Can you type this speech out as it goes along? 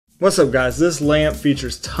What's up guys, this lamp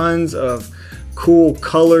features tons of cool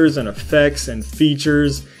colors and effects and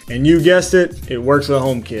features, and you guessed it, it works with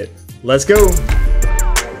HOMEKIT. Let's go!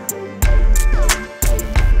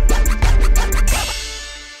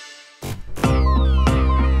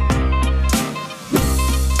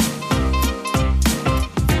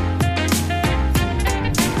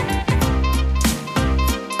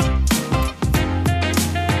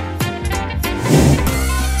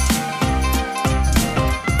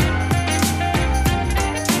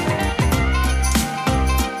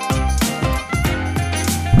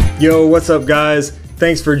 Yo, what's up guys?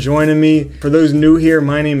 Thanks for joining me. For those new here,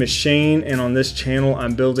 my name is Shane, and on this channel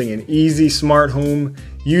I'm building an easy smart home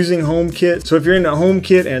using HOMEKIT. So if you're into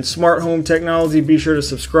HOMEKIT and smart home technology, be sure to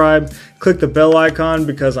subscribe. Click the bell icon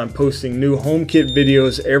because I'm posting new HOMEKIT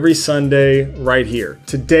videos every Sunday right here.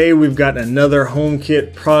 Today we've got another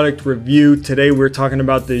HOMEKIT product review. Today we're talking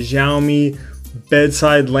about the Xiaomi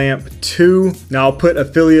Bedside Lamp 2. Now I'll put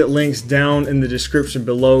affiliate links down in the description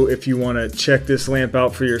below if you want to check this lamp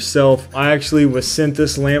out for yourself. I actually was sent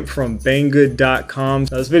this lamp from Banggood.com.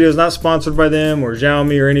 Now, this video is not sponsored by them or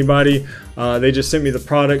Xiaomi or anybody. They just sent me the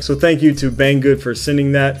product, so thank you to Banggood for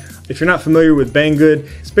sending that. If you're not familiar with Banggood,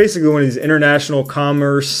 it's basically one of these international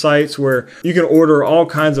commerce sites where you can order all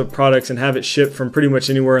kinds of products and have it shipped from pretty much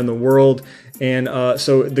anywhere in the world. And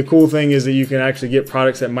so the cool thing is that you can actually get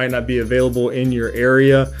products that might not be available in your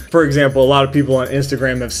area. For example, a lot of people on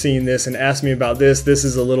Instagram have seen this and asked me about this. This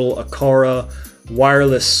is a little Aqara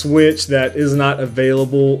wireless switch that is not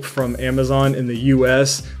available from Amazon in the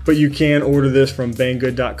US, but you can order this from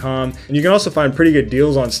Banggood.com. And you can also find pretty good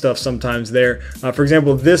deals on stuff sometimes there. For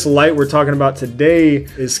example, this light we're talking about today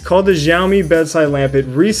is called the Xiaomi Bedside Lamp. It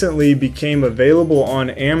recently became available on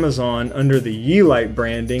Amazon under the Yeelight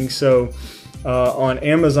branding. So on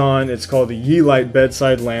Amazon, it's called the Yeelight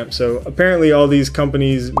Bedside Lamp. So apparently all these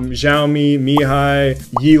companies, Xiaomi, Mi,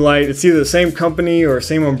 Yeelight, it's either the same company or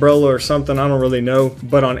same umbrella or something, I don't really know.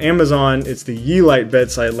 But on Amazon, it's the Yeelight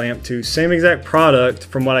Bedside Lamp 2. Same exact product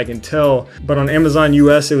from what I can tell. But on Amazon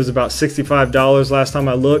US, it was about $65 last time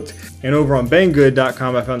I looked. And over on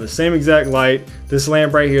Banggood.com, I found the same exact light, this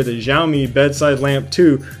lamp right here, the Xiaomi Bedside Lamp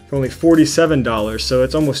 2, for only $47. So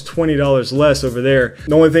it's almost $20 less over there.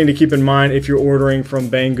 The only thing to keep in mind if you're ordering from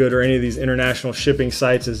Banggood or any of these international shipping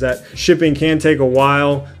sites is that shipping can take a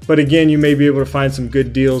while, but again, you may be able to find some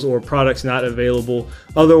good deals or products not available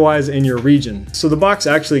otherwise in your region. So the box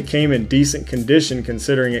actually came in decent condition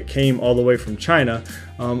considering it came all the way from China.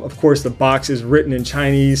 Of course, the box is written in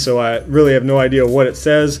Chinese, so I really have no idea what it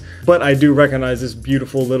says, but I do recognize this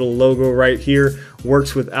beautiful little logo right here.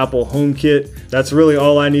 Works with Apple HOMEKIT. That's really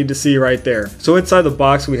all I need to see right there. So inside the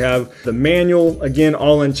box we have the manual, again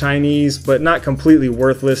all in Chinese, but not completely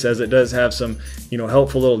worthless as it does have some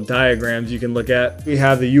helpful little diagrams you can look at. We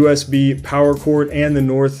have the USB power cord and the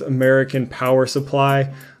North American power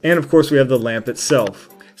supply, and of course we have the lamp itself.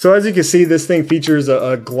 So as you can see, this thing features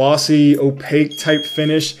a glossy, opaque type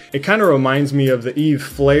finish. It kind of reminds me of the Eve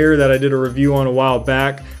Flare that I did a review on a while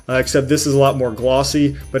back, except this is a lot more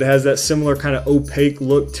glossy, but it has that similar kind of opaque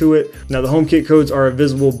look to it. Now the HOMEKIT codes are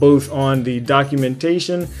visible both on the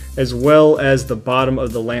documentation as well as the bottom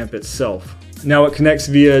of the lamp itself. Now it connects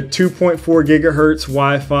via 2.4 gigahertz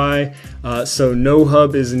Wi-Fi, so no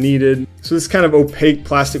hub is needed. So this kind of opaque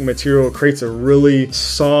plastic material creates a really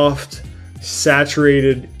soft,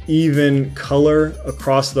 saturated, even color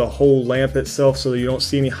across the whole lamp itself, so that you don't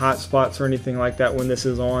see any hot spots or anything like that when this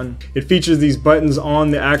is on. It features these buttons on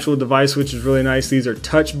the actual device, which is really nice. These are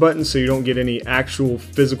touch buttons, so you don't get any actual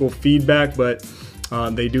physical feedback, but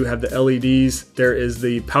they do have the LEDs. There is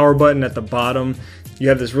the power button at the bottom. You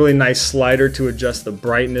have this really nice slider to adjust the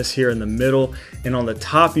brightness here in the middle, and on the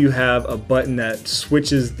top you have a button that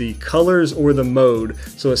switches the colors or the mode.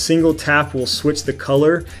 So a single tap will switch the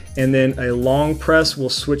color, and then a long press will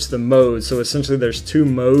switch the mode. So essentially there's two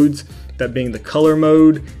modes, that being the color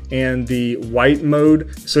mode and the white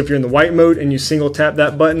mode. So if you're in the white mode and you single tap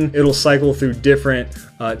that button, it'll cycle through different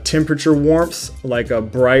temperature warmths, like a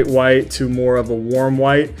bright white to more of a warm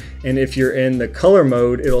white. And if you're in the color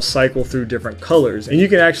mode, it'll cycle through different colors. And you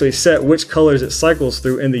can actually set which colors it cycles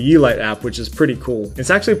through in the Yeelight app, which is pretty cool.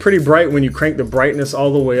 It's actually pretty bright when you crank the brightness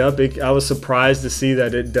all the way up. I was surprised to see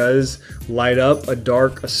that it does light up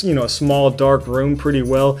a small dark room pretty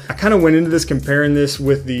well. I kind of went into this comparing this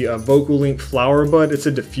with the VocalLink Flower Bud. It's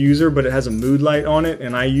a diffuser, but it has a mood light on it,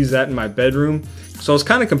 and I use that in my bedroom. So I was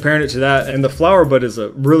kind of comparing it to that, and the flower bud is a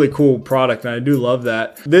really cool product, and I do love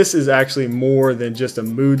that. This is actually more than just a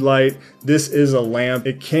mood light. This is a lamp.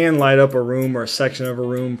 It can light up a room or a section of a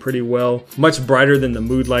room pretty well. Much brighter than the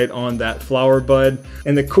mood light on that flower bud.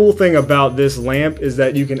 And the cool thing about this lamp is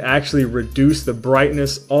that you can actually reduce the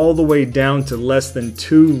brightness all the way down to less than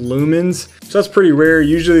 2 lumens. So that's pretty rare.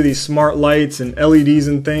 Usually these smart lights and LEDs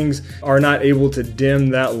and things are not able to dim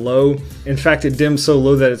that low. In fact, it dims so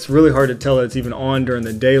low that it's really hard to tell that it's even on during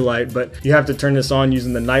the daylight, but you have to turn this on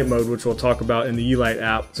using the night mode, which we'll talk about in the Yeelight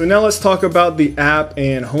app. So now let's talk about the app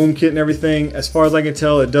and HOMEKIT and everything. As far as I can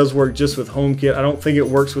tell, it does work just with HOMEKIT. I don't think it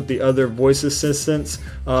works with the other voice assistants.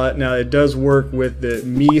 Now it does work with the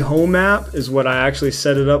Mi Home app is what I actually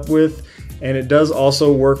set it up with, and it does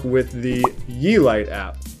also work with the Yeelight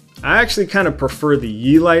app. I actually kind of prefer the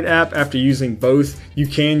Yeelight app after using both. You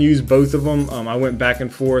can use both of them. I went back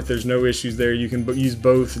and forth. There's no issues there. You can use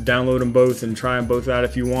both, download them both, and try them both out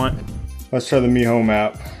if you want. Let's try the Mi Home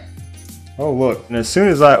app. Oh look, and as soon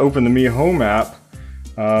as I open the Mi Home app,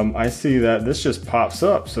 I see that this just pops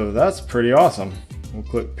up. So that's pretty awesome. We'll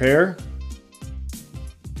click pair.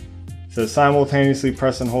 It says simultaneously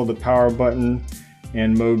press and hold the power button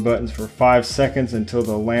and mode buttons for 5 seconds until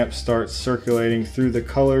the lamp starts circulating through the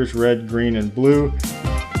colors red, green, and blue.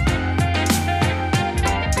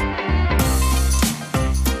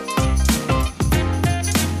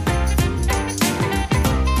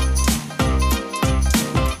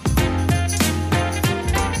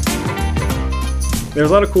 There's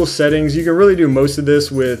a lot of cool settings. You can really do most of this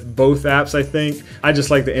with both apps, I think. I just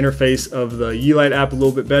like the interface of the Yeelight app a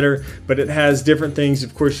little bit better, but it has different things.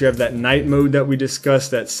 Of course, you have that night mode that we discussed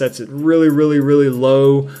that sets it really, really, really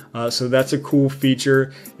low. So that's a cool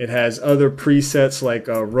feature. It has other presets like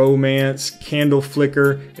romance, candle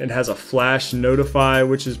flicker. It has a flash notify,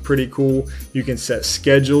 which is pretty cool. You can set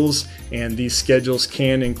schedules, and these schedules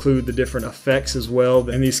can include the different effects as well.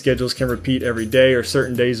 And these schedules can repeat every day or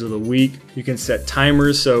certain days of the week. You can set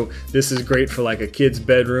timers, so this is great for like a kid's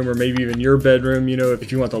bedroom or maybe even your bedroom. You know,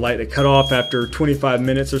 if you want the light to cut off after 25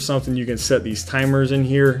 minutes or something, you can set these timers in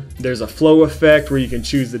here. There's a flow effect where you can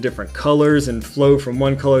choose the different colors and flow from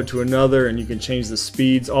one color to another, and you can change the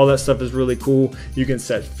speeds. All that stuff is really cool. You can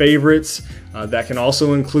set favorites. That can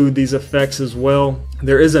also include these effects as well.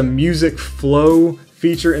 There is a music flow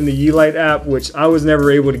feature in the Yeelight app, which I was never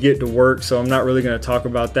able to get to work, so I'm not really going to talk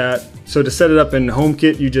about that. So to set it up in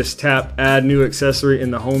HOMEKIT, you just tap add new accessory in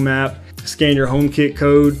the Home app, scan your HOMEKIT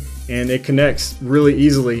code, and it connects really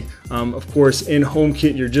easily. Of course, in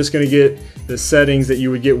HOMEKIT, you're just going to get the settings that you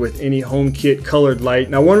would get with any HOMEKIT colored light.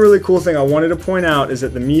 Now, one really cool thing I wanted to point out is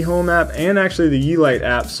that the Mi Home app and actually the Yeelight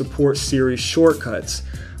app support Siri shortcuts.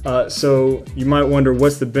 So you might wonder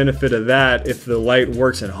what's the benefit of that if the light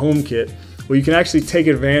works in HOMEKIT. Well, you can actually take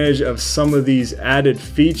advantage of some of these added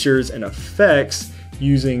features and effects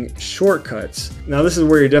using shortcuts. Now, this is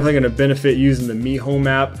where you're definitely going to benefit using the Mi Home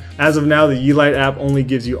app. As of now, the Yeelight app only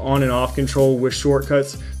gives you on and off control with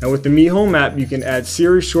shortcuts. Now, with the Mi Home app, you can add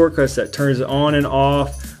Siri shortcuts that turns it on and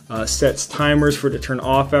off, sets timers for it to turn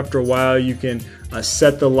off after a while. You can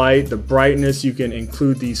set the light, the brightness. You can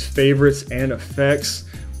include these favorites and effects,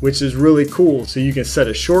 which is really cool. So you can set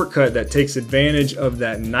a shortcut that takes advantage of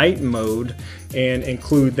that night mode and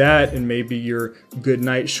include that in maybe your good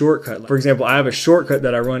night shortcut. For example, I have a shortcut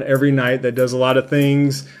that I run every night that does a lot of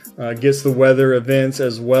things, gets the weather events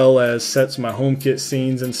as well as sets my HOMEKIT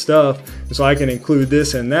scenes and stuff. And so I can include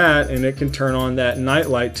this and that, and it can turn on that night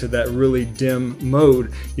light to that really dim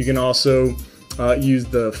mode. You can also use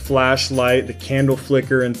the flashlight, the candle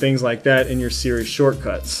flicker, and things like that in your Siri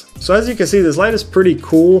shortcuts. So as you can see, this light is pretty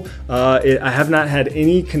cool. I have not had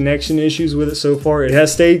any connection issues with it so far. It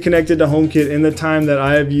has stayed connected to HOMEKIT in the time that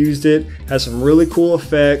I have used it. Has some really cool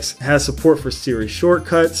effects. Has support for Siri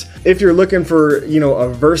shortcuts. If you're looking for, you know,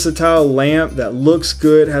 a versatile lamp that looks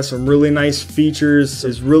good, has some really nice features,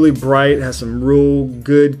 is really bright, has some real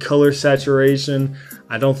good color saturation,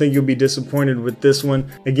 I don't think you'll be disappointed with this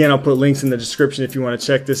one. Again, I'll put links in the description if you want to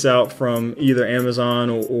check this out from either Amazon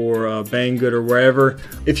or Banggood or wherever.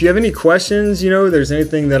 If you have any questions, you know, there's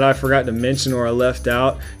anything that I forgot to mention or I left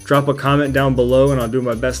out, drop a comment down below and I'll do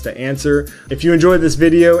my best to answer. If you enjoyed this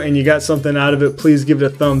video and you got something out of it, please give it a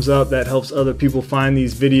thumbs up. That helps other people find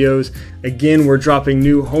these videos. Again, we're dropping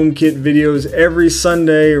new HOMEKIT videos every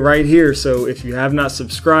Sunday right here. So if you have not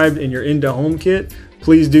subscribed and you're into HOMEKIT,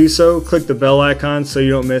 please do so. Click the bell icon so you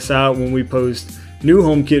don't miss out when we post new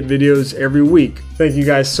HOMEKIT videos every week. Thank you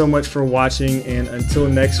guys so much for watching, and until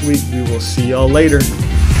next week, we will see y'all later.